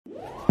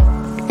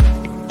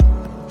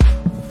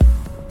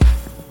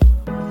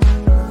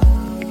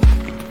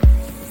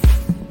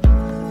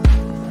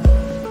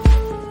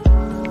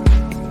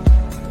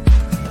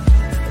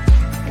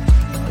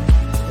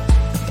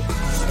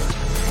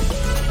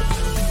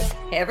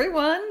Hey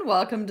everyone,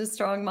 welcome to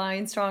Strong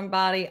Mind, Strong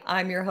Body.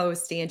 I'm your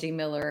host, Angie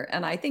Miller,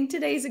 and I think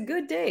today's a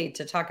good day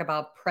to talk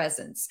about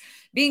presence,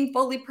 being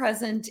fully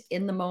present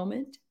in the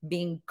moment,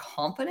 being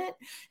confident,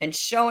 and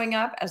showing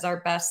up as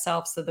our best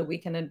self so that we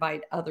can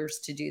invite others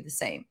to do the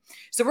same.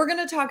 So, we're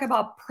going to talk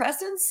about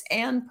presence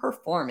and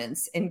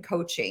performance in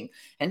coaching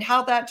and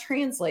how that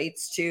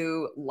translates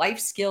to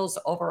life skills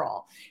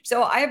overall.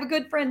 So, I have a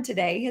good friend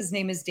today. His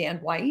name is Dan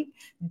White.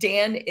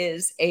 Dan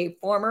is a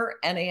former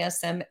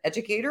NASM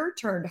educator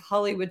turned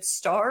Hollywood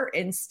star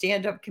and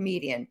stand up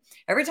comedian.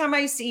 Every time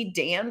I see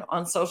Dan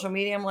on social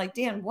media, I'm like,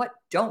 Dan, what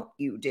don't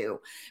you do?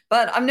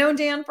 But I've known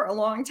Dan for a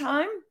long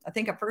time. I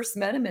think I first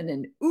met him in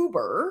an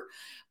Uber.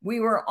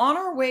 We were on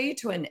our way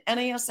to an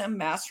NASM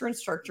master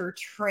instructor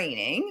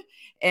training,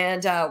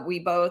 and we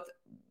both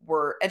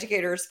were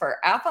educators for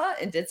AFA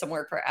and did some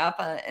work for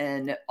AFA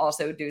and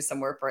also do some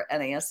work for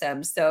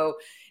NASM. So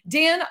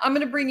Dan, I'm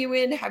going to bring you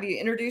in, have you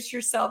introduce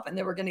yourself, and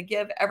then we're going to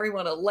give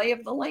everyone a lay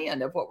of the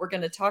land of what we're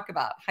going to talk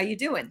about. How you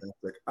doing?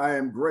 I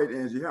am great,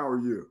 Angie. How are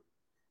you?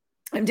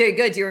 I'm doing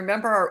good. Do you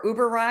remember our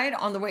Uber ride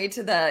on the way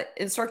to the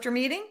instructor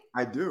meeting?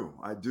 I do.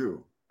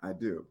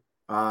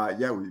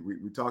 Yeah,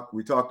 we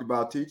talked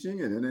about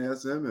teaching and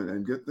NASM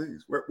and good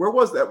things. Where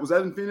was that? Was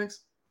that in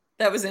Phoenix?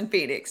 That was in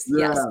Phoenix.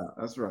 Yeah, Yes.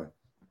 that's right.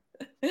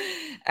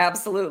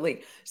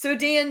 Absolutely. So,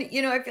 Dan,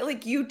 I feel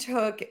like you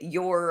took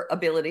your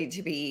ability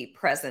to be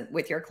present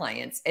with your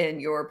clients and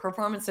your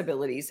performance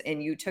abilities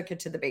and you took it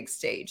to the big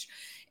stage.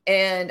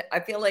 And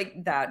I feel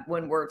like that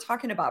when we're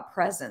talking about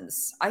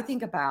presence, I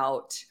think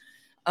about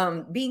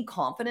being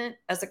confident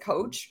as a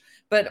coach,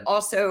 but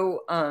also,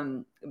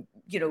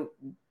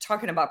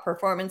 talking about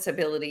performance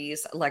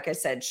abilities, like I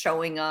said,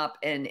 showing up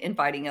and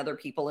inviting other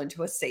people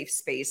into a safe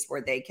space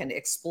where they can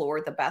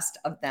explore the best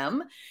of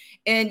them.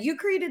 And you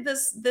created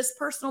this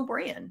personal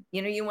brand.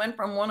 You went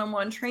from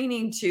one-on-one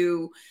training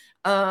to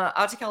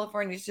out to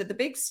California to the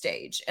big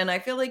stage. And I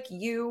feel like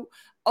you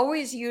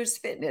always use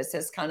fitness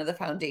as kind of the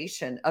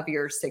foundation of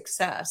your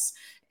success.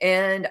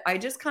 And I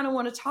just kind of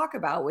want to talk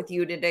about with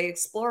you today,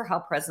 explore how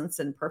presence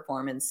and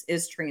performance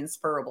is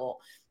transferable,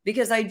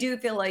 because I do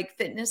feel like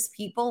fitness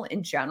people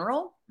in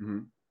general,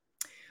 Mhm.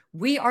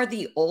 we are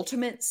the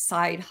ultimate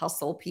side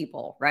hustle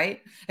people,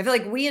 right? I feel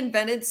like we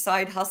invented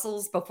side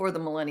hustles before the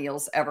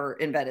millennials ever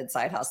invented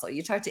side hustle.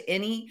 You talk to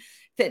any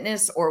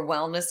fitness or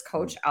wellness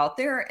coach out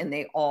there, and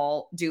they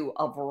all do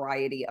a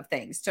variety of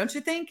things. Don't you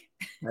think?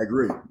 I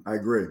agree.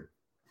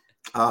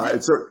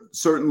 It's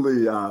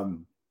certainly.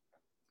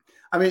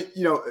 I mean,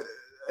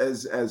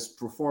 as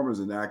performers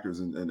and actors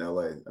in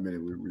LA, I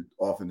mean, we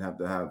often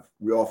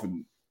we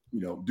often,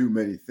 do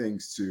many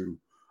things to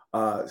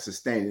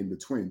sustain in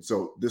between.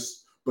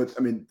 But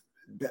I mean,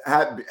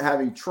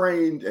 having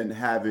trained and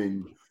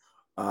having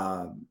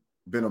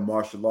been a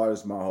martial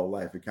artist my whole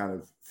life, it kind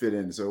of fit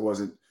in. So it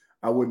wasn't,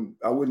 I wouldn't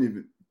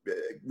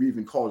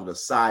even call it a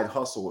side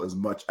hustle as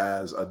much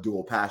as a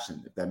dual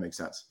passion, if that makes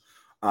sense.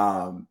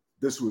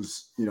 This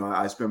was,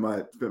 I spent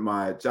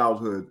my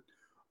childhood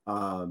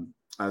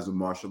as a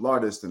martial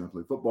artist, and I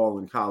played football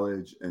in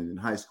college and in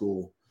high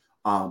school.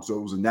 So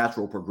it was a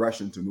natural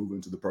progression to move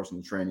into the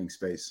personal training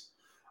space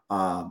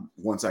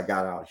once I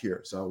got out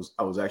here. So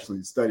I was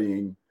actually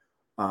studying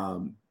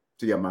to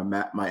get my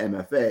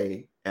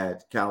MFA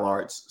at Cal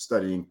Arts,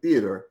 studying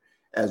theater,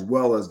 as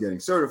well as getting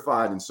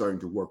certified and starting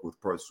to work with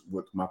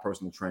my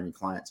personal training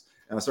clients.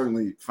 And I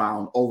certainly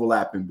found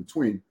overlap in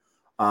between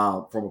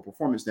from a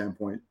performance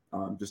standpoint,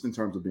 just in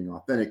terms of being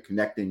authentic,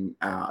 connecting,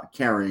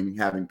 caring,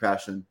 having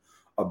passion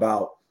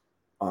about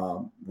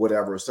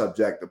whatever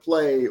subject the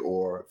play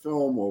or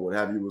film or what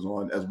have you was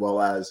on, as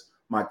well as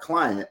my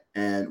client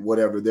and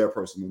whatever their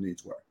personal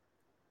needs were.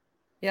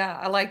 Yeah,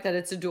 I like that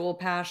it's a dual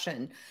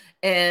passion.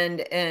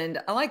 And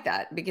I like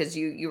that because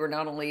you were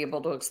not only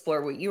able to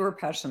explore what you were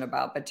passionate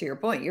about, but to your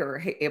point,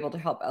 you're able to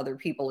help other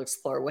people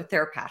explore what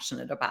they're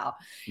passionate about.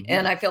 Mm-hmm.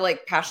 And I feel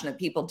like passionate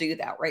people do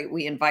that, right?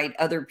 We invite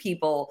other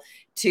people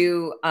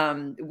to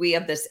we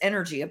have this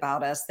energy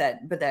about us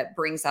that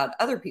brings out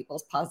other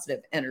people's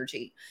positive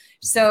energy.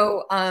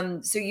 So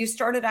you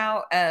started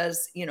out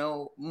as,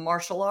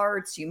 martial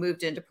arts, you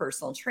moved into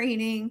personal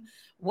training.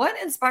 What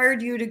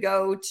inspired you to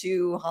go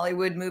to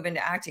Hollywood, move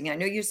into acting? I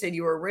know you said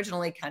you were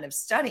originally kind of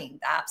studying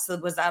that. So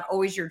was that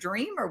always your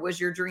dream, or was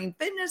your dream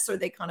fitness, or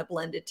they kind of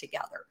blended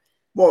together?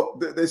 Well,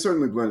 they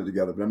certainly blended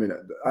together. But I mean,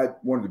 I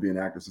wanted to be an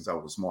actor since I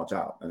was a small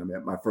child. And I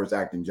mean, my first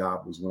acting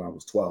job was when I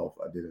was 12.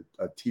 I did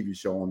a TV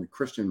show on the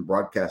Christian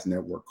Broadcast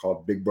Network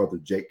called Big Brother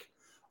Jake,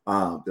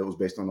 that was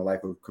based on the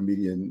life of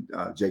comedian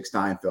Jake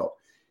Steinfeld.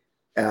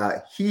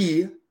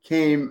 He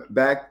came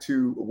back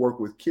to work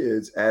with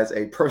kids as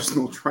a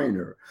personal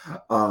trainer,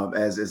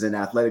 as an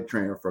athletic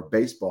trainer for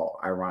baseball,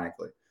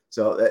 ironically.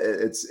 So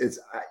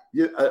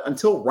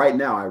until right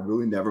now, I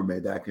really never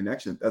made that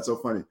connection. That's so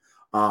funny.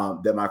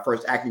 That my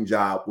first acting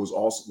job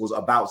was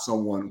about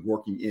someone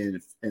working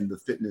in the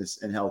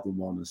fitness and health and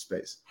wellness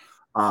space.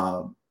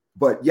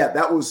 But yeah,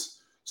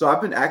 so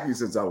I've been acting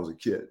since I was a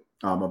kid.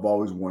 I've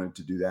always wanted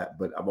to do that,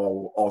 but I've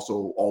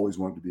also always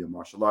wanted to be a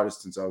martial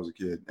artist since I was a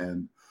kid.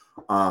 And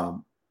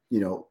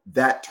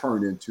that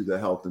turned into the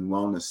health and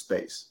wellness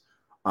space.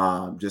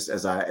 Just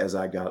as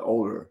I got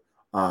older,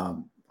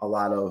 a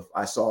lot of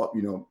I saw,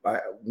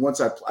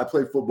 I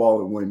played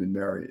football in William and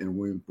Mary in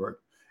Williamsburg,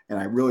 and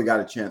I really got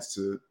a chance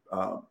to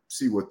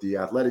see what the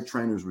athletic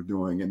trainers were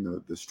doing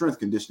and the strength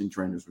conditioning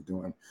trainers were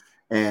doing,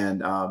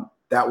 and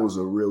that was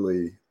a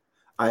really,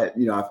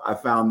 I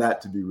found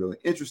that to be really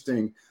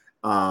interesting.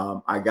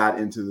 I got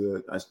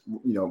into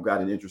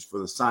got an interest for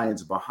the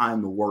science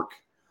behind the work.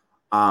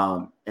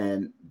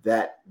 And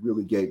that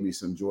really gave me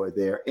some joy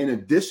there. In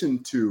addition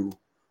to,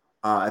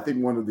 I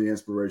think one of the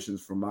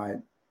inspirations for my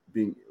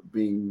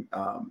being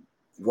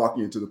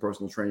walking into the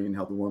personal training and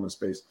health and wellness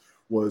space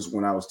was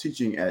when I was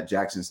teaching at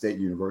Jackson State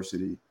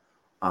University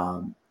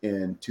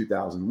in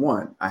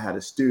 2001. I had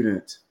a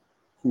student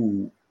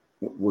who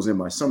was in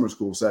my summer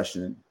school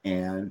session,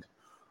 and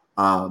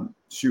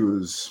she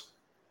was,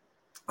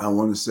 I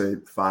want to say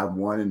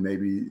 5'1" and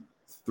maybe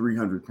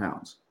 300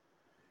 pounds.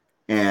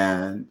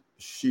 And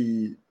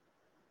she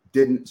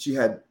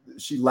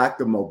lacked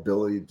the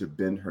mobility to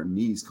bend her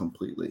knees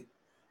completely,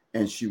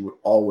 and she would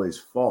always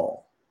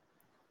fall.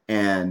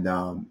 And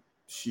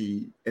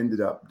she ended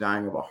up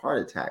dying of a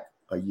heart attack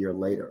a year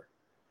later.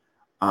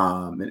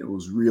 And it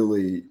was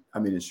really,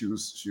 she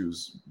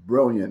was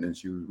brilliant, and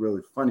she was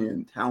really funny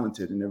and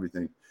talented and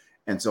everything.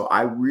 And so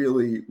I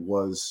really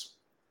was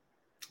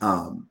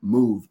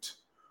moved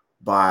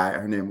by,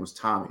 her name was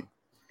Tommy.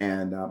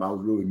 And I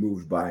was really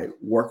moved by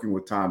working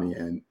with Tommy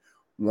and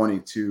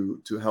wanting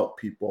to help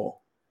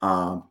people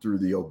through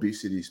the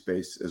obesity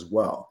space as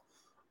well.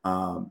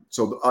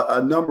 So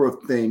a number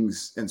of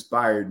things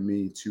inspired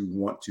me to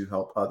want to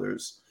help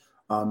others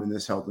in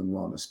this health and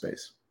wellness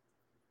space.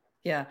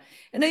 Yeah.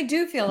 And I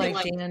do feel like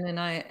Dan,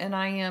 and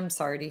I am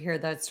sorry to hear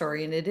that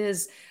story. And it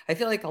is, I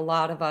feel like a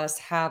lot of us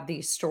have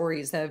these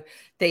stories of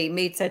they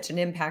made such an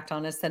impact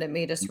on us that it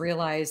made us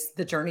realize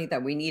the journey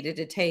that we needed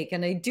to take.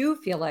 And I do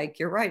feel like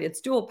you're right.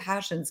 It's dual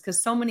passions,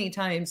 because so many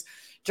times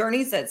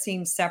journeys that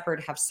seem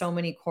separate have so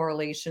many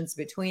correlations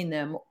between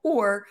them.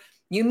 Or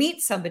you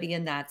meet somebody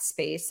in that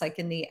space, like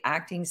in the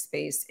acting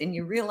space, and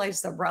you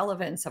realize the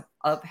relevance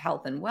of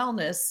health and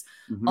wellness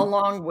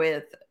along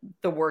with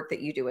the work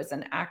that you do as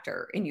an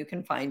actor, and you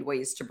can find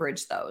ways to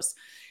bridge those.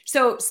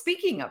 So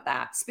speaking of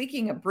that,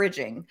 speaking of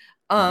bridging,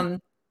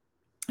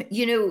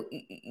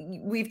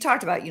 we've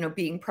talked about,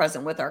 being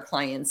present with our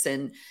clients,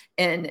 and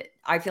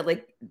I feel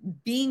like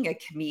being a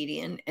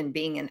comedian and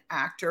being an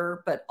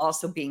actor, but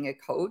also being a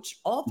coach,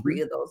 all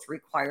three of those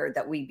require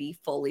that we be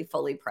fully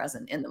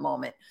present in the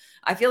moment.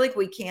 I feel like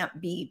we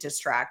can't be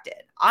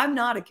distracted. I'm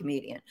not a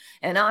comedian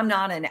and I'm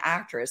not an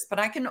actress, but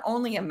I can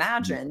only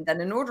imagine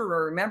that in order to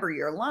remember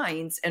your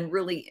lines and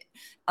really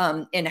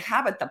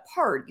inhabit the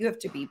part, you have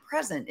to be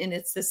present. And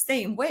it's the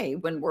same way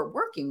when we're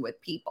working with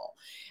people.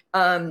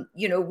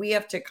 We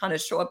have to kind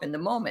of show up in the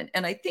moment.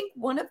 And I think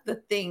one of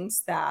the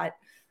things that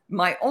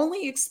my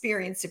only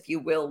experience, if you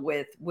will,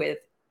 with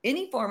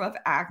any form of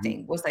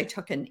acting was I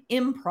took an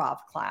improv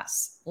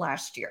class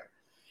last year.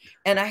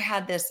 And I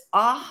had this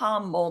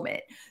aha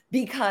moment,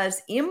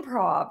 because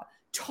improv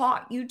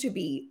taught you to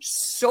be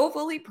so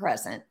fully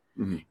present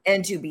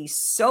and to be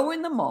so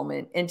in the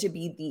moment and to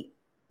be the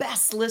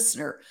best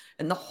listener.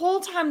 And the whole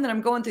time that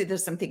I'm going through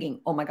this, I'm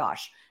thinking, oh my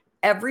gosh,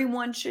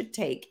 everyone should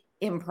take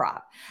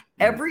improv.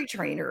 Every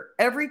trainer,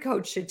 every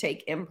coach should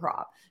take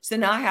improv. So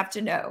now I have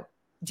to know,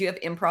 do you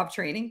have improv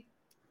training?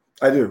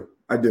 I do.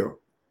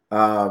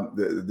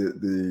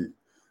 The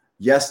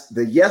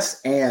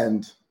yes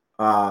and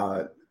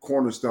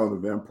cornerstone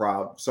of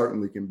improv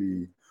certainly can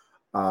be,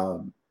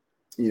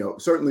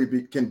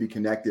 can be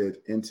connected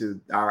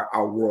into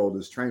our world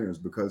as trainers,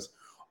 because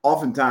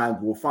oftentimes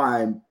we'll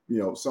find,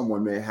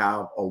 someone may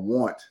have a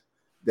want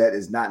that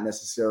is not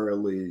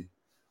necessarily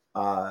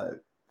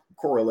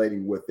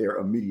correlating with their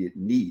immediate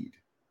need.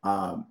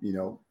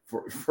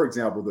 For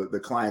example,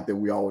 the client that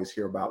we always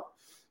hear about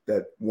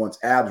that wants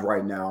abs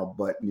right now,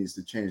 but needs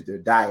to change their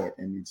diet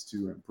and needs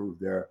to improve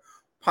their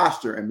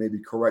posture and maybe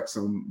correct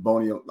some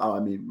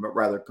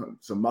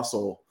some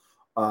muscle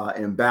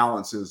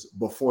imbalances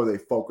before they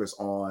focus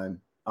on,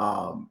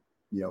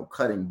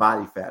 cutting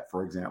body fat,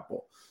 for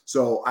example.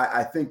 So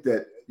I think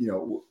that,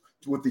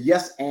 with the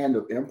yes and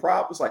of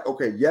improv, it's like,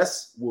 okay,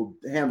 yes, we'll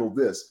handle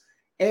this,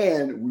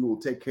 and we will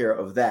take care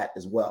of that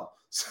as well.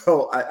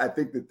 So I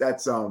think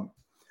that's how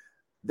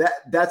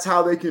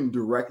they can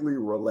directly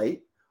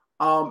relate.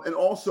 And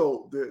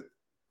also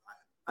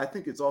I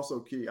think it's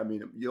also key.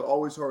 You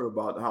always heard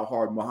about how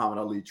hard Muhammad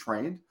Ali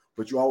trained,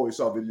 but you always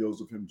saw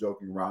videos of him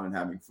joking around and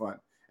having fun.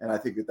 And I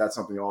think that that's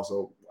something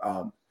also,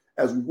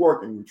 as we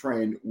work and we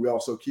train, we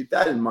also keep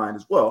that in mind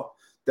as well,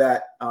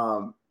 that,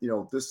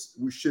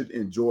 we should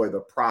enjoy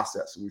the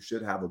process. We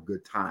should have a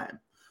good time.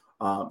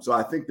 So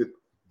I think that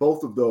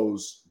both of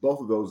those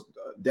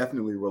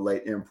definitely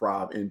relate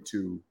improv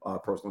into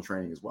personal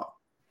training as well.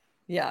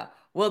 Yeah.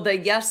 Well, the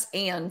yes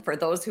and for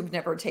those who've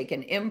never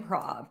taken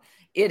improv,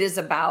 it is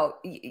about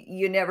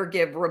you never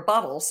give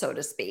rebuttal, so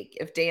to speak.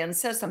 If Dan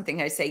says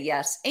something, I say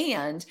yes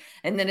and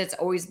then it's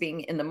always being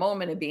in the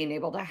moment and being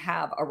able to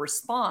have a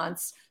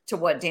response to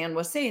what Dan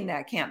was saying,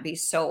 that can't be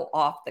so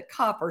off the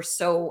cuff or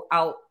so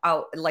out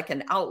like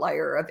an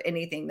outlier of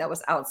anything that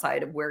was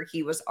outside of where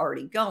he was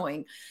already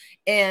going.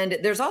 And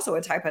there's also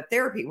a type of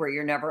therapy where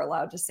you're never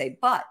allowed to say,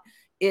 but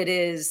it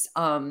is,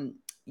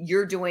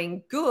 you're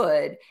doing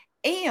good.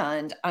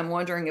 And I'm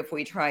wondering if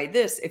we try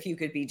this, if you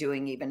could be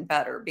doing even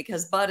better,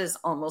 because but is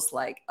almost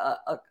like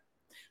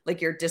like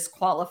you're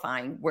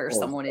disqualifying where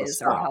someone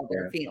is or how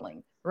they're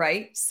feeling.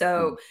 Right.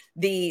 So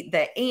the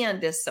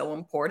and is so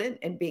important,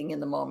 and being in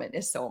the moment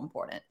is so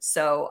important.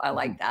 So I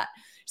like that.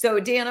 So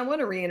Dan, I want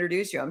to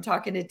reintroduce you. I'm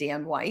talking to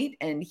Dan White,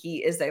 and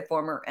he is a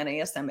former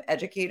NASM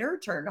educator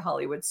turned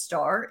Hollywood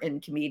star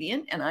and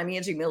comedian. And I'm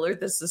Angie Miller.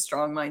 This is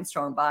Strong Mind,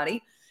 Strong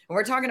Body. And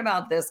we're talking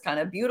about this kind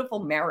of beautiful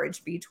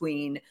marriage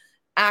between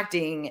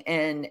acting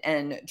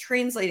and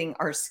translating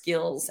our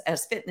skills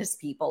as fitness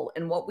people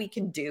and what we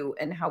can do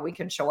and how we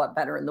can show up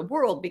better in the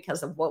world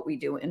because of what we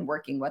do in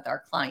working with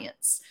our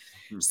clients.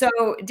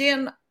 So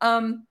Dan,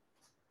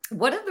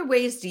 what other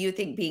ways do you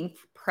think being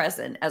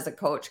present as a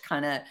coach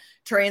kind of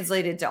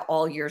translated to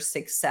all your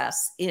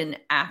success in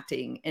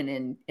acting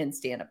and in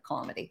stand-up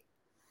comedy?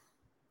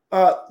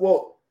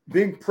 Well,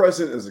 being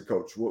present as a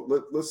coach. Well,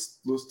 let's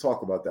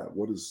talk about that.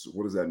 What does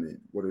that mean?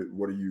 What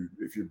are you,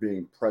 if you're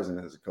being present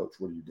as a coach,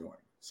 what are you doing?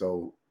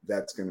 So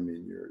that's going to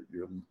mean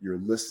you're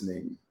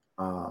listening,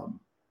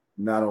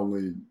 not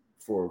only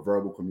for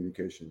verbal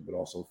communication, but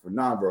also for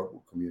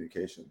nonverbal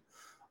communication.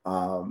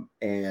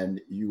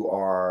 And you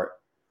are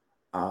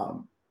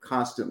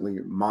constantly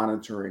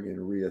monitoring and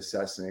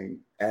reassessing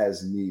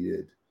as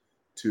needed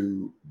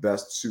to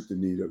best suit the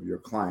need of your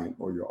client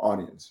or your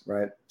audience,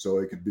 right? So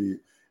it could be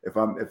if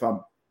I'm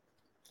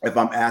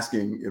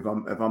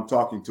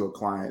talking to a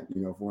client,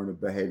 if we're in a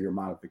behavior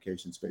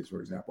modification space,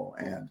 for example,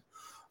 and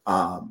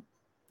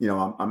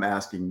I'm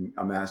asking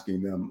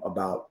them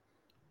about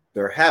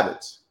their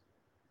habits,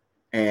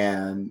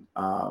 and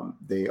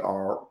they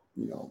are,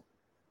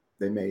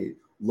 they may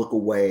look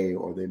away,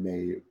 or they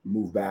may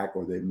move back,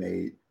 or they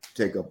may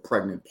take a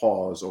pregnant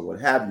pause, or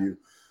what have you.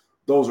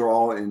 Those are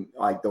all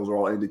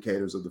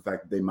indicators of the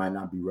fact that they might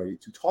not be ready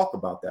to talk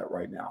about that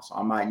right now. So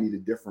I might need a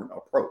different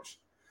approach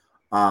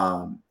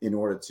in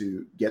order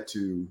to get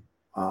to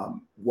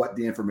what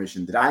the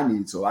information that I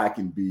need, so I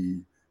can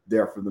be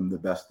there for them the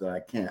best that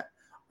I can.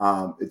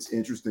 It's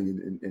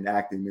interesting in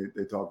acting,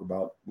 they talk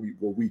about,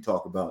 we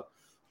talk about,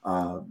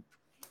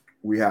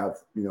 we have,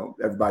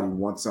 everybody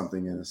wants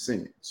something in a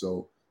scene.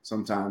 So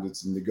sometimes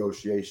it's a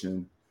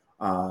negotiation.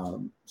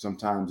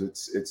 Sometimes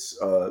it's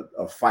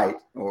a fight,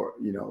 or,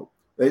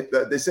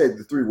 they say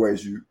the three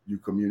ways you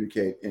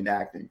communicate in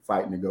acting: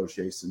 fight,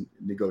 negotiation,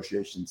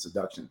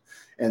 seduction.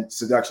 And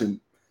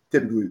seduction,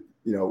 typically,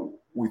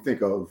 we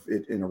think of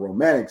it in a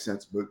romantic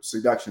sense, but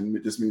seduction,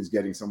 it just means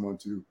getting someone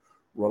to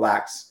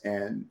relax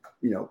and,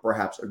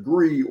 perhaps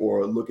agree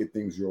or look at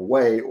things your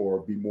way, or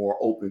be more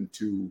open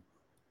to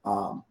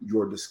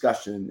your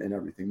discussion and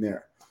everything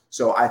there.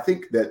 So I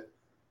think that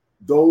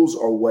those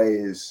are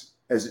ways,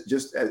 as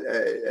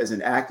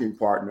an acting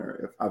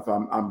partner, if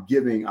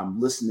I'm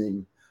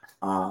listening,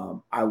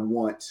 I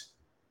want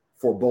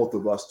for both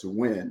of us to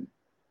win.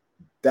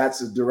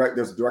 There's a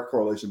direct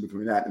correlation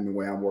between that and the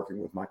way I'm working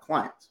with my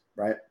clients,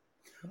 right?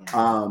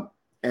 Yeah.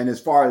 And as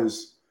far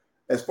as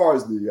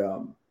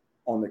the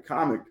on the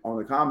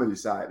comedy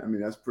side, I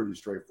mean, that's pretty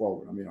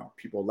straightforward. I mean, are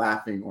people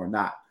laughing or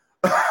not?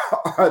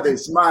 Are they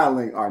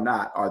smiling or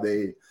not? Are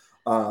they,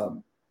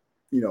 are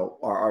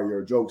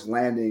your jokes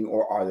landing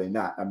or are they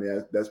not? I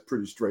mean, that's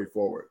pretty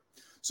straightforward.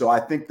 So I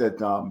think that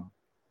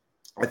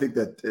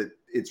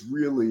it's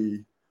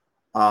really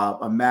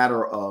a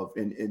matter of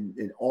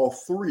in all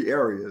three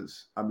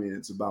areas. I mean,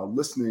 it's about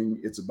listening,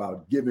 it's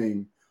about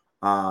giving,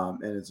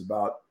 and it's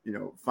about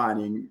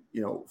finding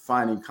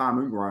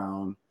common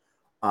ground,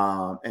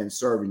 and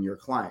serving your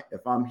client.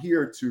 If I'm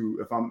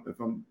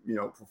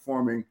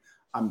performing,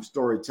 I'm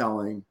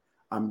storytelling,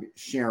 I'm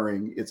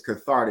sharing. It's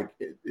cathartic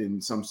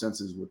in some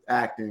senses with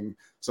acting.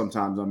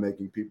 Sometimes I'm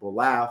making people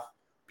laugh.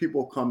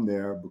 People come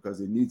there because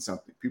they need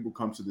something. People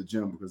come to the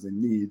gym because they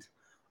need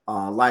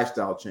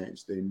lifestyle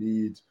change. They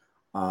need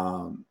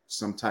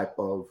some type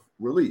of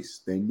release.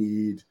 They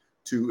need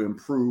to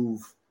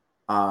improve.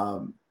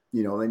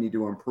 They need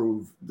to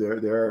improve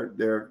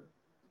their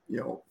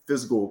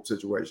physical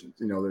situations.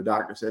 Their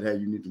doctor said, hey,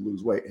 you need to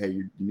lose weight. Hey,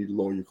 you need to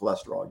lower your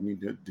cholesterol. You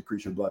need to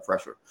decrease your blood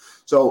pressure.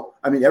 So,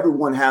 I mean,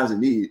 everyone has a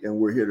need, and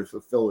we're here to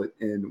fulfill it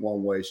in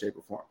one way, shape,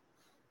 or form.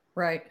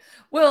 Right.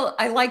 Well,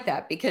 I like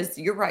that, because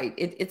you're right.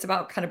 It's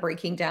about kind of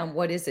breaking down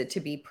what is it to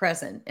be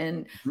present,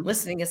 and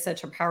listening is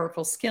such a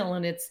powerful skill,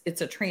 and it's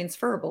a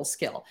transferable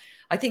skill.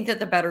 I think that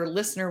the better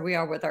listener we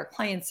are with our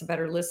clients, the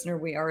better listener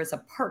we are as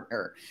a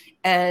partner,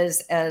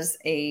 as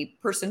a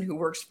person who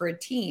works for a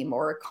team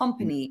or a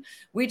company.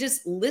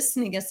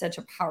 Listening is such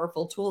a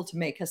powerful tool to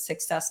make us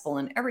successful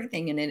in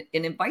everything. And it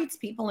invites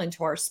people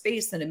into our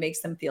space, and it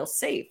makes them feel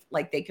safe,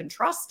 like they can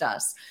trust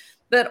us.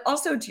 But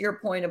also, to your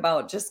point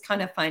about just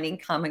kind of finding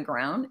common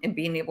ground and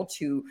being able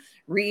to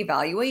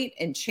reevaluate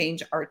and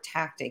change our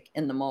tactic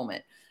in the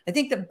moment. I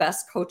think the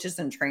best coaches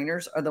and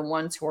trainers are the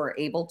ones who are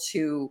able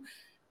to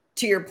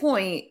to your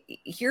point,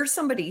 hear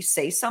somebody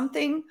say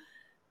something,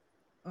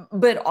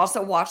 but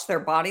also watch their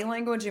body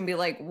language and be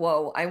like,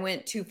 whoa, I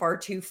went too far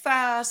too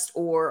fast,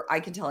 or I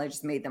can tell I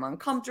just made them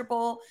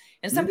uncomfortable.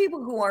 And some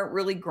people who aren't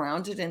really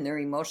grounded in their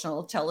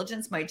emotional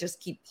intelligence might just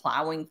keep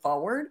plowing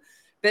forward.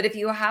 But if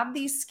you have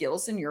these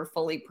skills and you're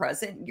fully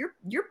present,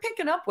 you're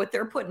picking up what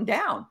they're putting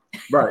down.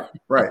 Right,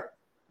 right.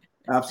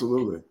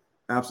 Absolutely.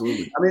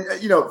 Absolutely. I mean,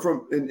 you know,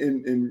 from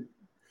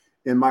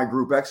in my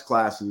Group X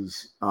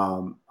classes,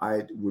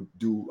 I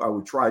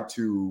would try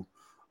to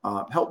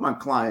help my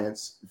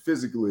clients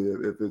physically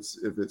if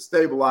it's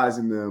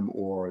stabilizing them,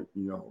 or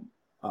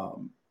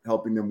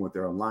helping them with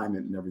their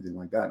alignment and everything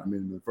like that. I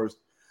mean, the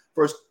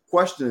first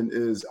question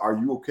is, are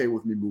you okay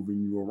with me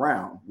moving you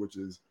around? Which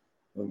is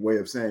a way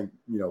of saying,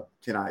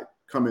 can I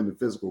come into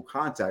physical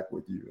contact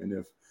with you? And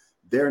if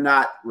they're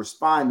not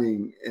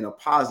responding in a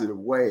positive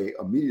way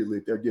immediately,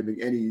 if they're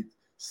giving any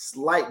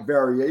slight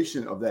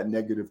variation of that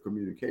negative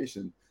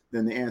communication,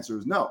 then the answer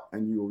is no,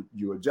 and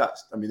you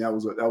adjust. I mean, that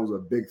was a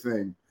big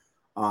thing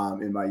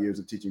in my years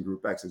of teaching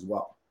Group X as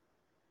well.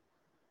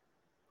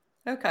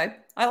 Okay.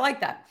 I like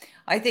that.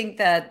 I think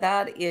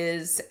that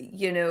is,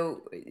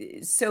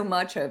 so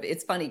much of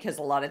it's funny because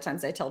a lot of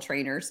times I tell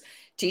trainers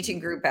teaching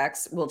Group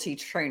X will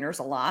teach trainers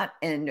a lot,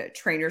 and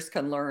trainers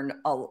can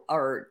learn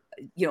or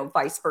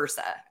vice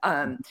versa.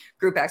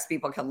 Group X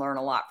people can learn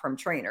a lot from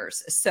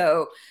trainers.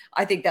 So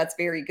I think that's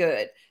very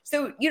good.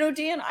 So,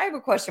 Dan, I have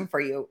a question for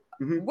you.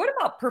 What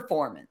about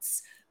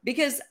performance?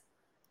 Because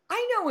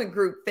I know in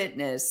group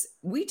fitness,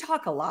 we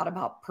talk a lot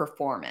about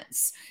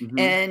performance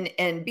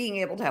and being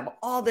able to have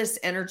all this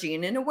energy.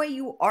 And in a way,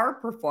 you are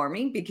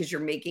performing because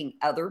you're making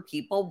other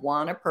people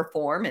want to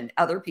perform, and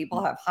other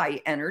people have high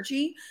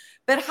energy.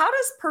 But how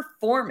does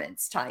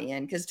performance tie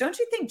in? Because don't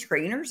you think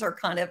trainers are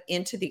kind of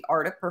into the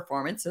art of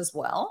performance as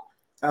well?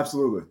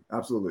 Absolutely.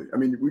 Absolutely. I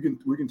mean, we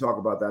can talk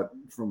about that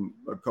from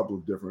a couple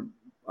of different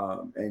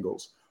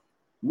angles.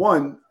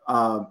 One,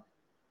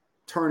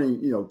 turning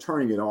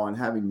it on,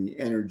 having the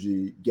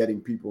energy, getting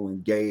people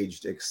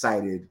engaged,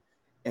 excited,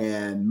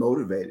 and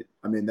motivated.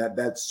 I mean,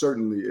 that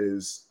certainly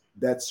is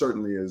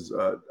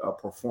a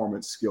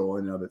performance skill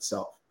in and of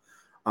itself.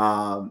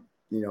 The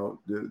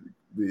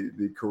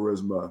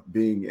charisma,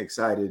 being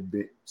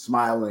excited,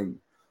 smiling,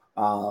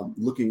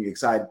 looking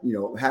excited,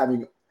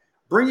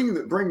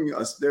 bringing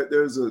us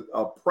there's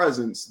a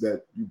presence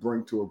that you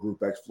bring to a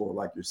Group X floor,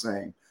 like you're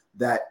saying,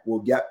 that will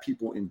get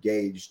people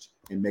engaged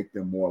and make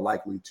them more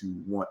likely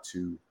to want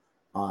to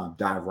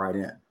dive right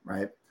in,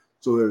 right?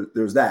 So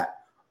there's that.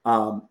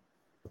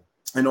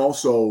 And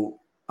also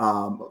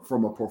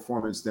from a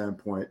performance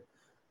standpoint,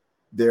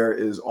 there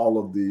is all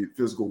of the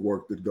physical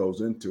work that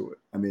goes into it.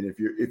 I mean,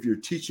 if you're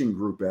teaching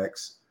Group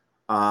X,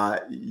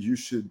 you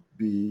should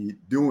be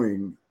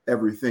doing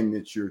everything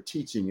that you're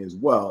teaching as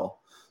well,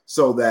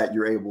 so that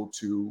you're able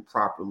to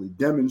properly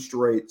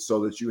demonstrate,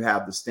 so that you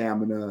have the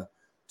stamina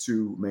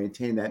to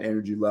maintain that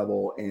energy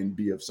level and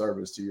be of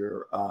service to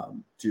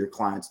your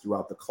clients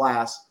throughout the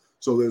class.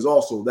 So there's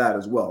also that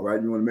as well,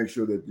 right? You want to make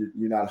sure that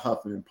you're not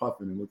huffing and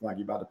puffing and look like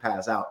you're about to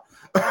pass out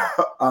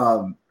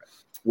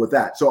with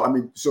that. So I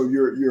mean, so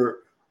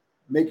you're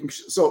making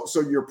so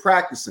you're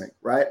practicing,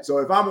 right? So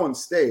if I'm on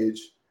stage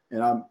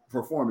and I'm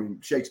performing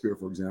Shakespeare,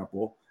 for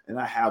example, and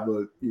I have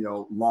a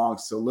long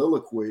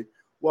soliloquy,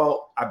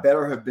 well, I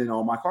better have been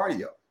on my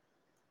cardio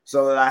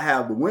so that I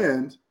have the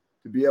wind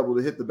to be able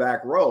to hit the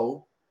back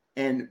row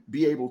and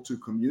be able to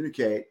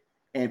communicate,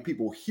 and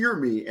people hear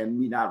me and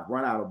me not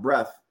run out of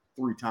breath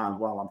 3 times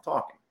while I'm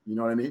talking. You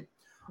know what I mean?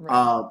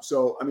 Right.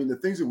 So, I mean, the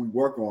things that we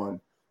work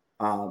on,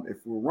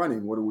 if we're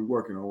running, what are we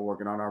working on? We're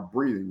working on our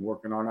breathing,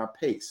 working on our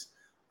pace.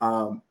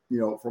 From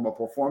a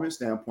performance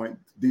standpoint,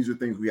 these are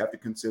things we have to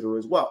consider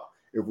as well.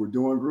 If we're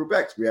doing Group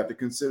X, we have to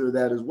consider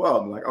that as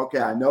well. I'm like, okay,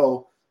 I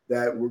know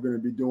that we're going to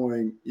be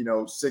doing,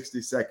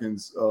 60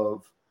 seconds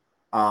of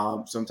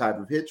some type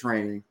of HIIT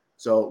training.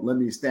 So let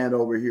me stand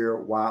over here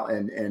while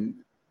and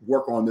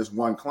work on this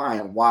one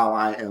client while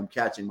I am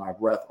catching my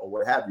breath, or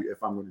what have you,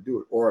 if I'm going to do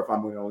it, or if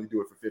I'm going to only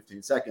do it for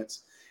 15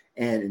 seconds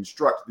and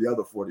instruct the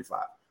other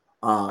 45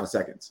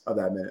 seconds of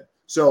that minute.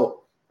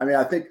 So, I mean,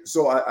 I think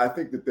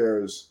that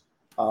there's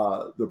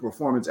the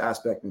performance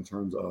aspect in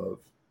terms of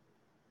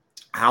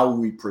how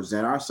we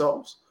present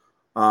ourselves,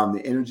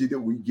 the energy that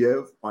we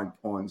give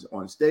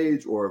on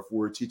stage, or if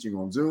we're teaching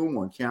on Zoom,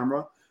 on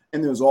camera.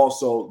 And there's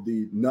also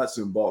the nuts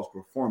and bolts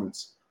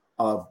performance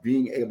of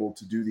being able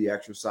to do the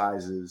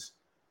exercises,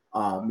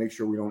 make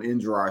sure we don't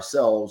injure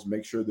ourselves,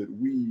 make sure that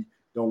we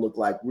don't look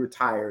like we're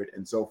tired,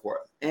 and so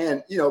forth.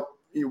 And,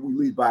 we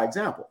lead by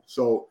example.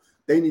 So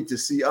they need to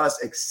see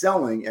us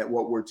excelling at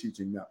what we're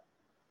teaching them.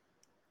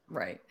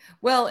 Right.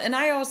 Well, and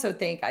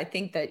I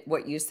think that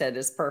what you said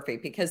is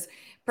perfect, because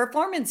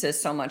performance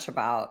is so much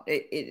about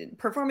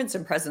performance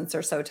and presence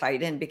are so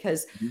tied in,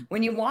 because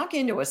when you walk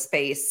into a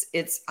space,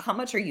 it's how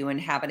much are you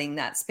inhabiting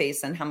that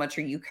space and how much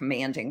are you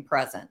commanding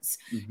presence.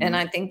 And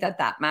I think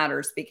that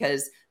matters,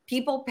 because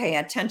people pay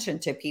attention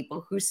to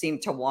people who seem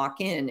to walk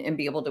in and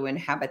be able to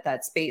inhabit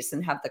that space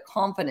and have the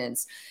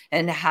confidence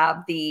and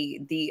have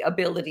the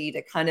ability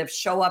to kind of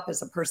show up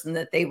as a person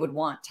that they would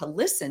want to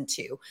listen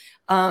to.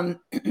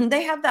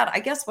 They have that,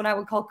 I guess, what I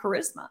would call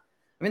charisma.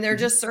 I mean, there are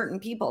just certain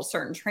people,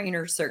 certain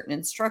trainers, certain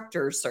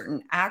instructors,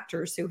 certain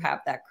actors who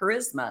have that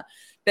charisma.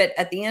 But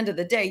at the end of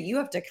the day, you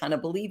have to kind of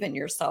believe in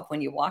yourself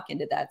when you walk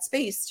into that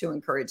space to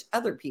encourage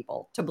other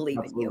people to believe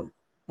Absolutely. in you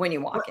when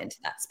you walk into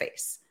that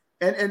space.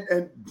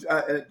 And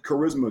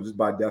charisma, just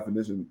by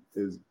definition,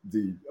 is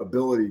the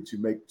ability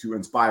to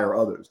inspire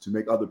others, to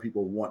make other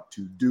people want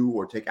to do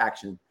or take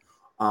action.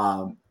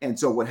 And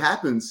so, what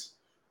happens?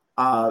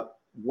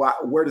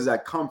 Where does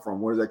that come from?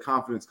 Where does that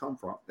confidence come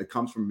from? It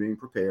comes from being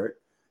prepared.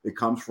 It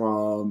comes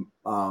from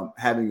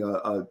having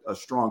a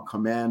strong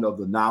command of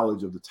the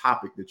knowledge of the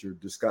topic that you're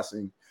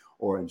discussing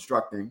or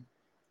instructing.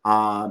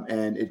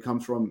 And it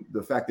comes from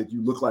the fact that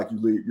you look like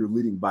you're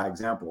leading by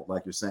example,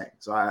 like you're saying.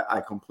 So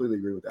I completely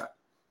agree with that.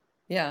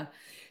 Yeah.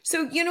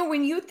 So,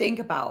 when you think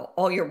about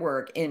all your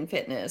work in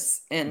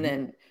fitness and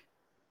then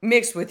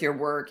mixed with your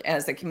work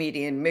as a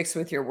comedian, mixed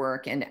with your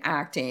work in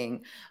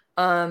acting,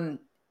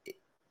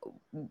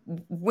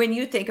 when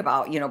you think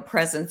about,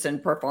 presence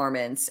and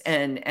performance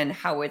and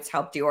how it's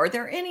helped you, are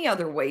there any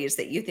other ways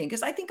that you think?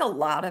 Because I think a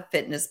lot of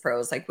fitness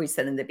pros, like we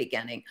said in the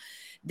beginning,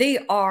 they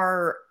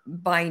are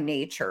by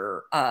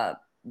nature,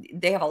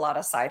 they have a lot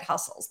of side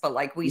hustles, but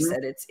like we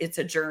said, it's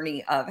a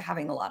journey of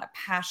having a lot of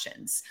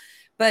passions.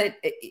 But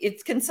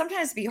it can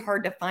sometimes be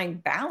hard to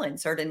find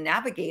balance or to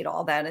navigate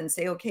all that and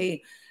say,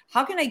 okay,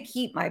 how can I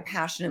keep my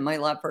passion and my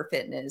love for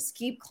fitness,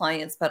 keep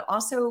clients, but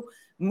also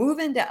move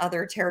into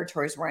other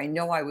territories where I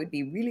know I would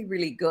be really,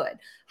 really good?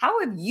 How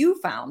have you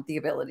found the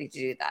ability to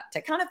do that,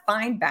 to kind of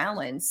find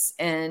balance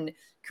and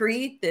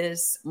create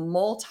this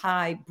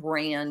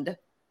multi-brand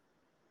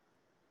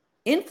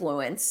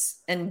influence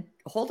and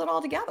hold it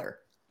all together?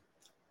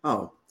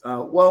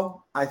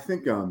 Well, I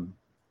think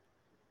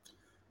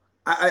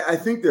I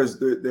think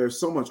there's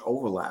so much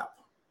overlap.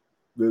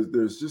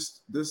 There's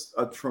just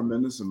a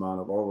tremendous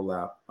amount of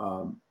overlap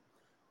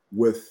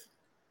with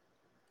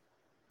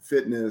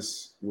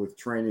fitness, with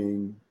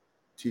training,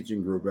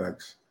 teaching Group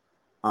X,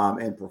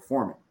 and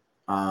performing.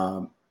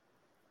 I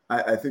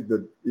think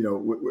that,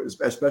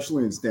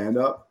 especially in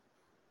stand-up,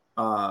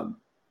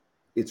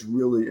 it's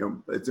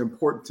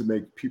important to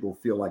make people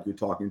feel like you're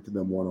talking to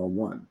them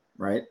one-on-one,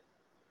 right?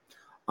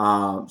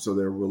 So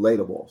they're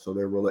relatable. So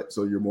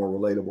you're more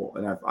relatable.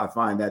 And I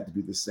find that to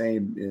be the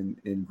same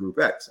in Group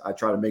X. I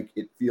try to make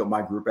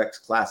my Group X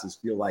classes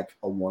feel like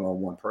a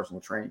one-on-one personal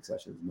training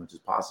session as much as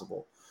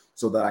possible,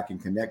 so that I can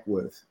connect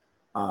with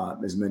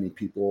as many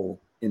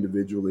people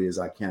individually as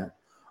I can.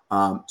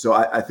 So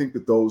I think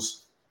that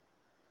those,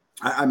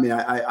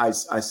 I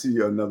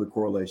see another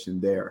correlation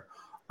there.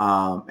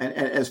 And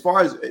as far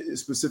as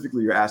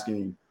specifically you're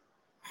asking,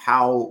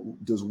 how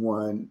does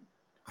one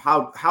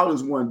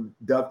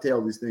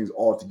dovetail these things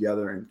all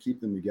together and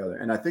keep them together?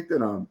 And I think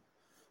that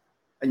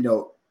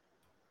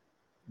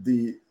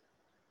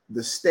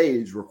the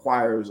stage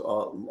requires a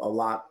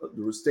lot.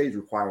 The stage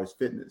requires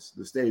fitness.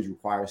 The stage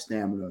requires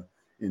stamina,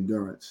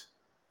 endurance,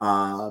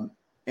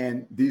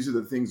 and these are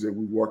the things that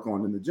we work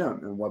on in the gym.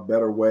 And what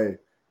better way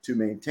to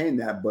maintain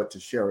that but to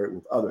share it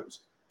with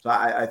others? So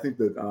I think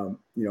that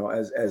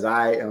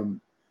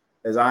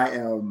as I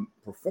am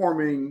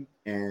performing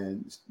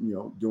and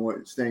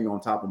staying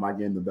on top of my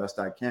game the best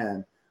I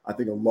can, I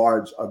think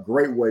a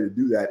great way to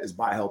do that is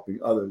by helping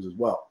others as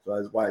well. So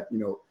that's why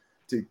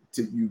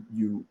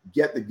you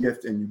get the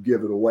gift and you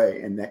give it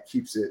away, and that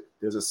keeps it.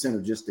 There's a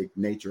synergistic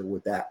nature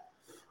with that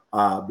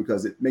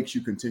because it makes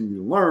you continue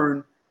to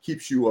learn,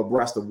 keeps you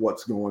abreast of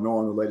what's going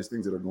on, the latest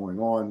things that are going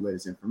on,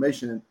 latest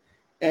information,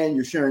 and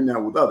you're sharing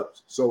that with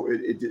others. So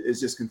it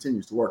just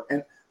continues to work.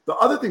 And the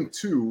other thing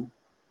too.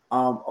 A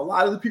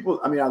lot of the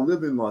people, I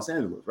live in Los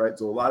Angeles, right?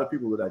 So a lot of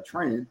people that I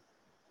train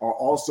are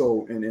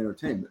also in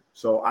entertainment.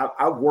 So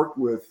I've worked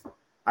with,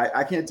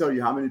 I can't tell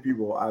you how many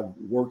people I've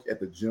worked at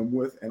the gym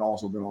with and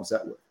also been on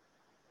set with.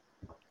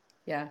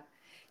 Yeah.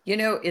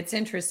 It's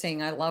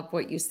interesting. I love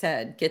what you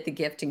said, get the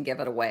gift and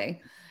give it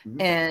away.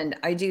 And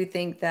I do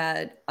think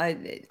that I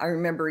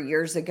remember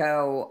years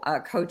ago, a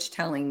coach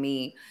telling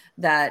me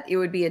that it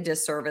would be a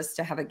disservice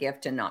to have a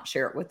gift and not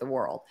share it with the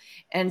world.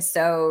 And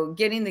so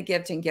getting the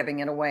gift and giving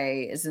it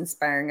away is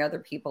inspiring other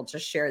people to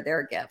share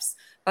their gifts.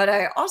 But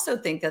I also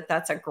think that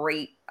that's a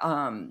great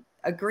kind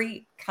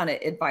of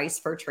advice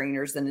for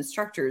trainers and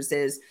instructors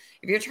is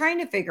if you're trying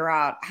to figure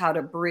out how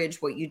to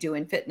bridge what you do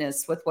in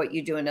fitness with what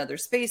you do in other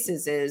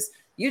spaces, is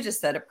you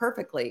just said it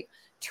perfectly.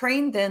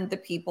 Train then the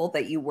people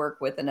that you work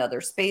with in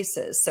other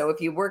spaces. So if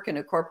you work in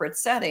a corporate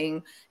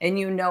setting and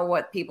you know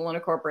what people in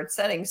a corporate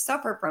setting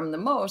suffer from the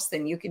most,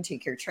 then you can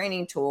take your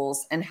training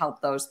tools and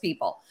help those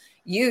people.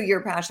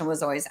 Your passion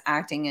was always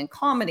acting and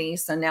comedy.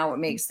 So now it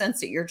makes sense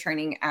that you're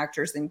training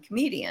actors and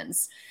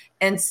comedians.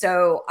 And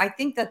so I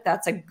think that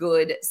that's a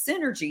good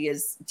synergy,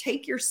 is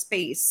take your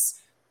space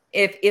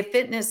if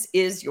fitness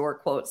is your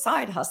quote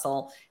side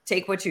hustle,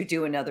 take what you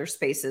do in other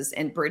spaces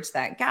and bridge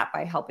that gap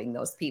by helping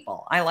those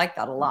people. I like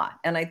that a lot.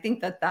 And I think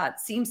that that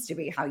seems to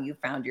be how you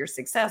found your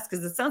success,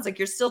 because it sounds like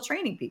you're still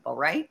training people,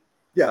 right?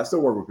 Yeah, I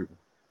still work with people.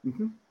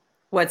 Mm-hmm.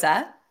 What's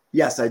that?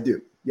 Yes, I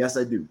do. Yes,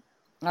 I do.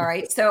 All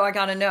right. So I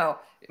got to know,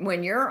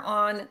 when you're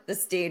on the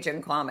stage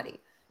in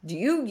comedy, do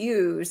you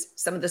use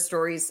some of the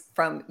stories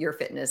from your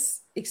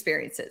fitness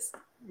experiences?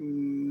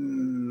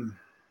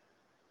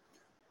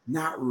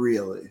 Not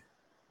really.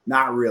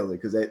 Not really,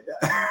 because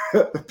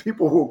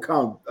people will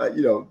come,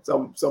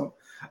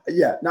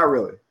 yeah, not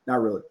really,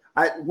 not really.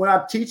 When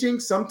I'm teaching,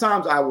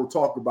 sometimes I will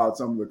talk about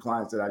some of the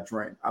clients that I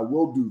train. I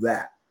will do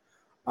that,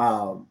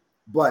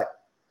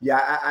 but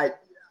yeah,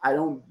 I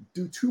don't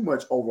do too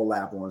much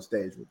overlap on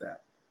stage with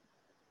that.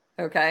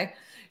 Okay,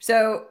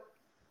 so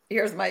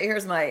here's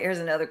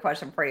another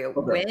question for you.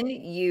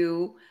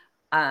 Okay.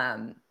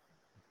 Um,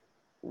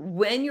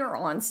 when you're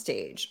on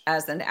stage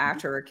as an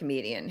actor or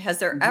comedian, has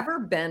there Mm-hmm. ever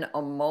been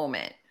a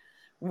moment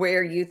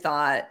where you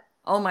thought,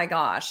 oh my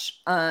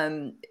gosh,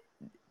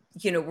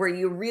 where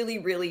you really,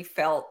 really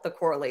felt the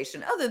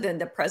correlation, other than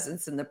the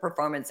presence and the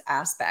performance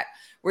aspect,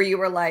 where you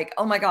were like,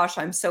 oh my gosh,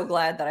 I'm so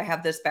glad that I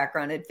have this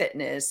background in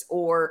fitness?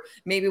 Or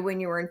maybe when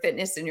you were in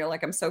fitness and you're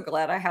like, I'm so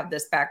glad I have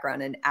this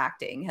background in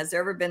acting. Has there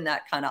ever been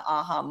that kind of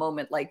aha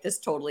moment, like this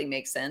totally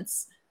makes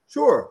sense?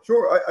 Sure.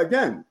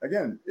 Again,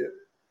 when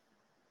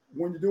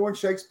you're doing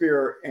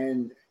Shakespeare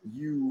and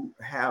you're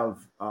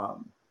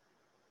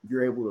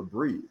able to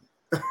breathe.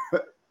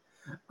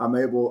 I'm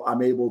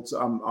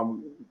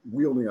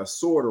wielding a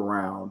sword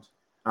around,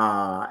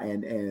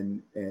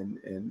 and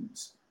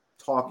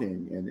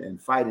talking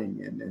and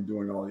fighting and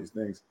doing all these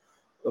things.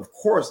 Of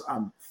course,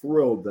 I'm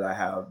thrilled that I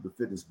have the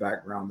fitness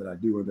background that I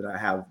do, and that I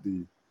have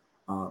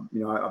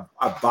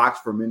I've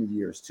boxed for many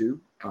years too,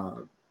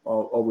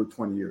 over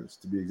 20 years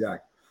to be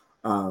exact.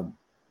 I'm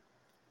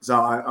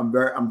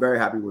very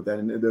happy with that,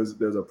 and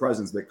there's a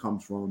presence that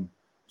comes from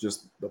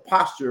just the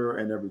posture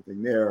and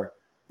everything there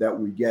that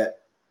we get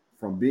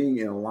from being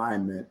in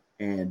alignment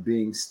and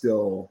being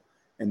still,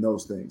 and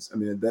those things. I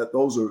mean,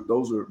 those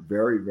are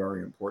very,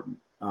 very important.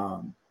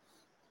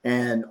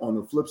 And on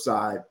the flip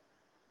side,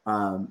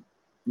 um,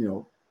 you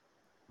know,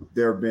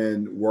 there have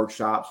been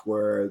workshops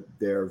where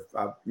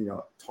I've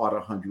taught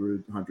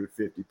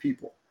 150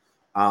 people.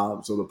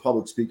 So the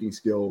public speaking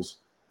skills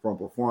from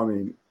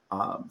performing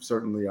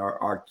certainly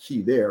are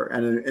key there.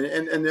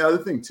 And the other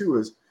thing too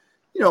is,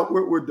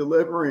 we're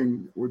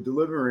delivering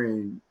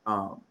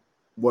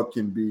what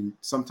can be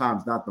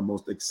sometimes not the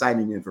most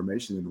exciting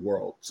information in the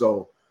world.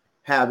 So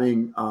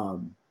having a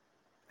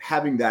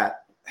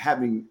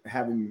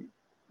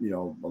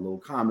little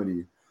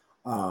comedy,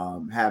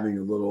 having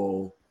a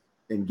little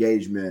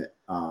engagement,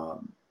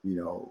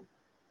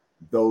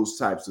 those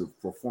types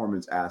of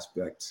performance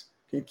aspects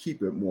can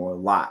keep it more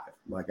alive.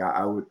 Like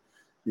I would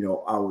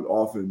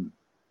often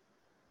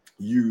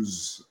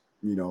use,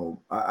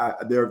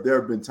 there have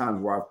been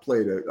times where I've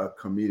played a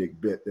comedic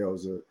bit. There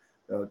was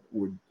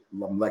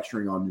I'm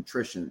lecturing on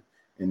nutrition,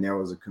 and there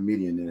was a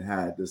comedian that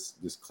had this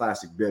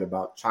classic bit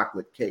about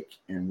chocolate cake,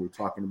 and we're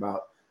talking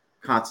about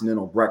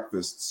continental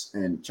breakfasts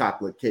and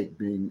chocolate cake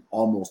being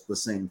almost the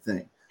same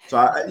thing.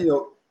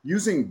 So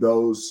using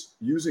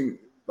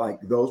like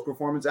those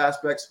performance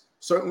aspects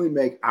certainly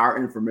make our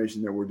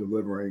information that we're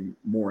delivering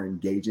more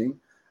engaging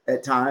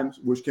at times,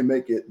 which can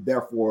make it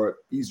therefore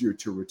easier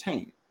to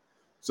retain.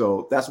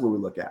 So that's what we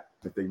look at,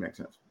 if they make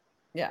sense.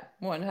 Yeah,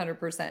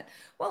 100%.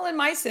 Well, and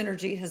my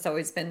synergy has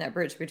always been that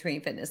bridge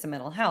between fitness and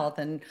mental health.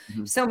 And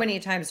Mm-hmm. so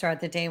many times throughout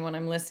the day when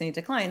I'm listening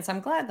to clients,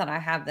 I'm glad that I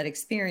have that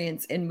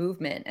experience in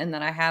movement, and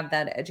that I have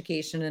that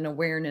education and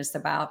awareness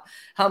about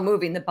how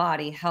moving the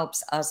body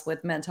helps us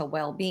with mental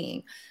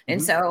well-being.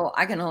 And Mm-hmm. so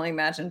I can only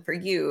imagine for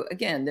you,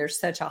 again, there's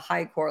such a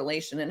high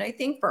correlation. And I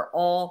think for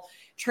all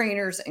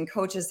trainers and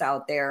coaches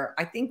out there,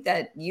 I think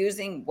that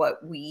using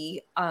what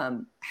we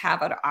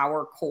have at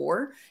our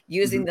core,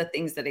 using Mm-hmm. the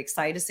things that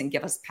excite us and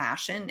give us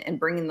passion, and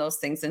bringing those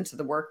things into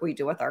the work we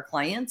do with our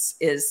clients,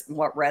 is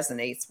what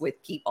resonates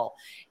with people.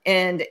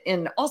 And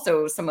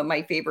also, some of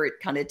my favorite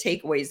kind of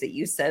takeaways that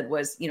you said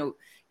was,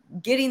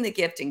 getting the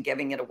gift and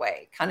giving it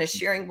away, kind of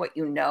sharing what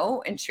you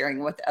know and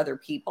sharing with other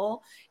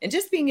people, and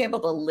just being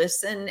able to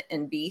listen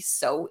and be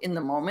so in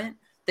the moment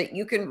that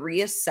you can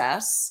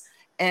reassess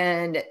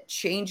and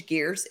change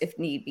gears if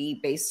need be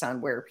based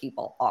on where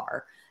people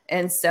are.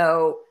 And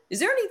so, is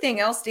there anything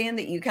else, Dan,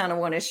 that you kind of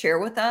want to share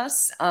with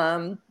us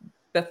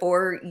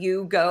before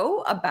you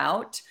go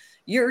about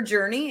your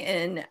journey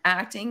in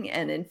acting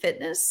and in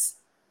fitness?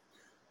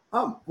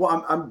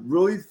 Well, I'm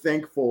really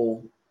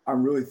thankful.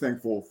 I'm really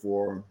thankful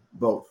for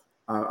both.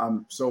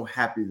 I'm so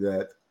happy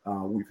that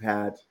we've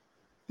had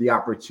the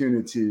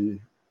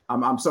opportunity.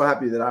 I'm so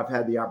happy that I've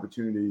had the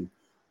opportunity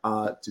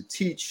to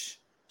teach,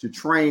 to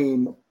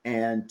train,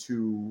 and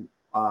to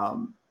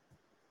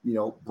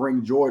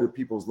bring joy to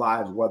people's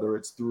lives, whether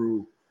it's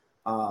through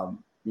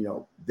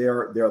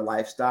their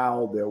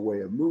lifestyle, their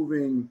way of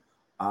moving,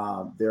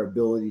 their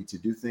ability to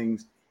do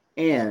things,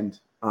 and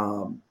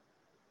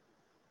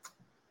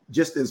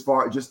just as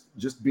far,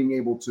 just being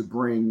able to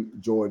bring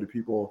joy to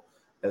people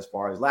as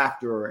far as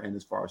laughter and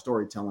as far as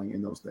storytelling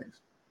and those things.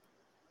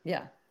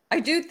 Yeah. I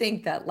do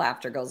think that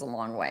laughter goes a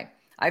long way.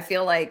 I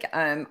feel like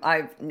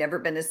I've never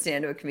been a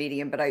stand-up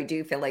comedian, but I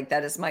do feel like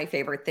that is my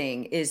favorite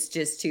thing, is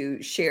just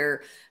to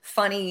share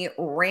funny,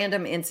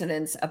 random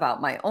incidents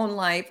about my own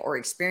life or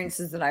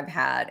experiences that I've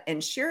had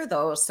and share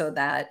those so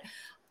that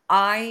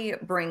I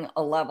bring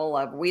a level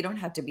of, we don't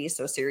have to be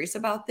so serious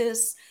about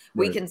this.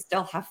 We Right. can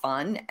still have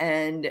fun,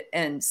 and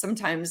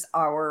sometimes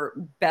our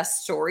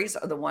best stories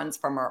are the ones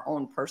from our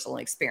own personal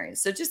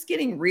experience. So just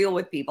getting real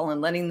with people and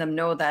letting them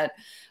know that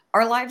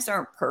our lives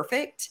aren't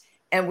perfect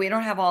and we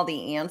don't have all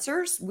the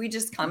answers. We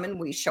just come and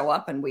we show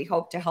up and we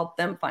hope to help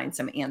them find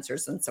some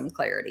answers and some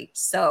clarity.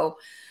 So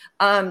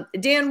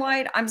Dan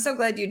White, I'm so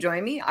glad you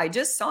joined me. I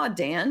just saw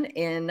Dan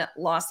in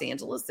Los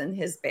Angeles in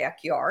his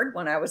backyard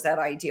when I was at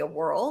Ideal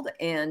World,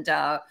 and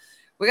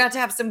we got to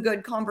have some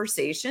good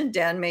conversation.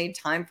 Dan made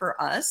time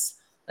for us.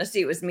 Let's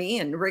see, it was me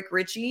and Rick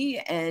Ritchie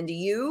and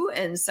you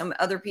and some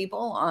other people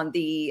on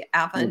the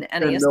APA and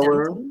Ken NASM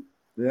Miller. team.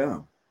 Yeah.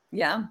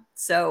 Yeah.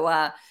 So,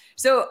 I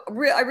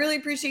really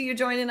appreciate you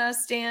joining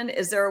us, Dan.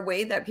 Is there a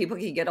way that people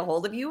can get a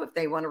hold of you if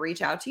they want to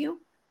reach out to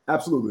you?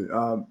 Absolutely.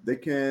 They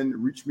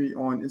can reach me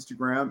on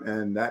Instagram,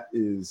 and that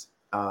is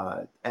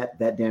at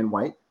that Dan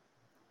White,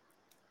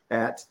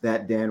 at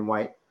that Dan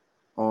White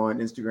on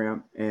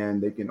Instagram.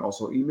 And they can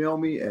also email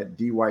me at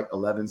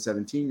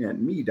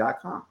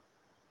dwight1117@me.com.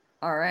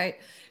 All right.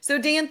 So,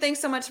 Dan,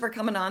 thanks so much for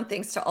coming on.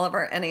 Thanks to all of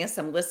our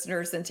NASM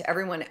listeners and to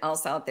everyone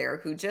else out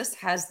there who just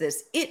has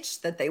this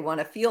itch that they want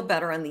to feel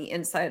better on the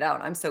inside out.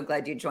 I'm so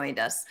glad you joined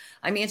us.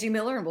 I'm Angie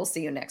Miller, and we'll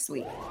see you next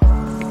week.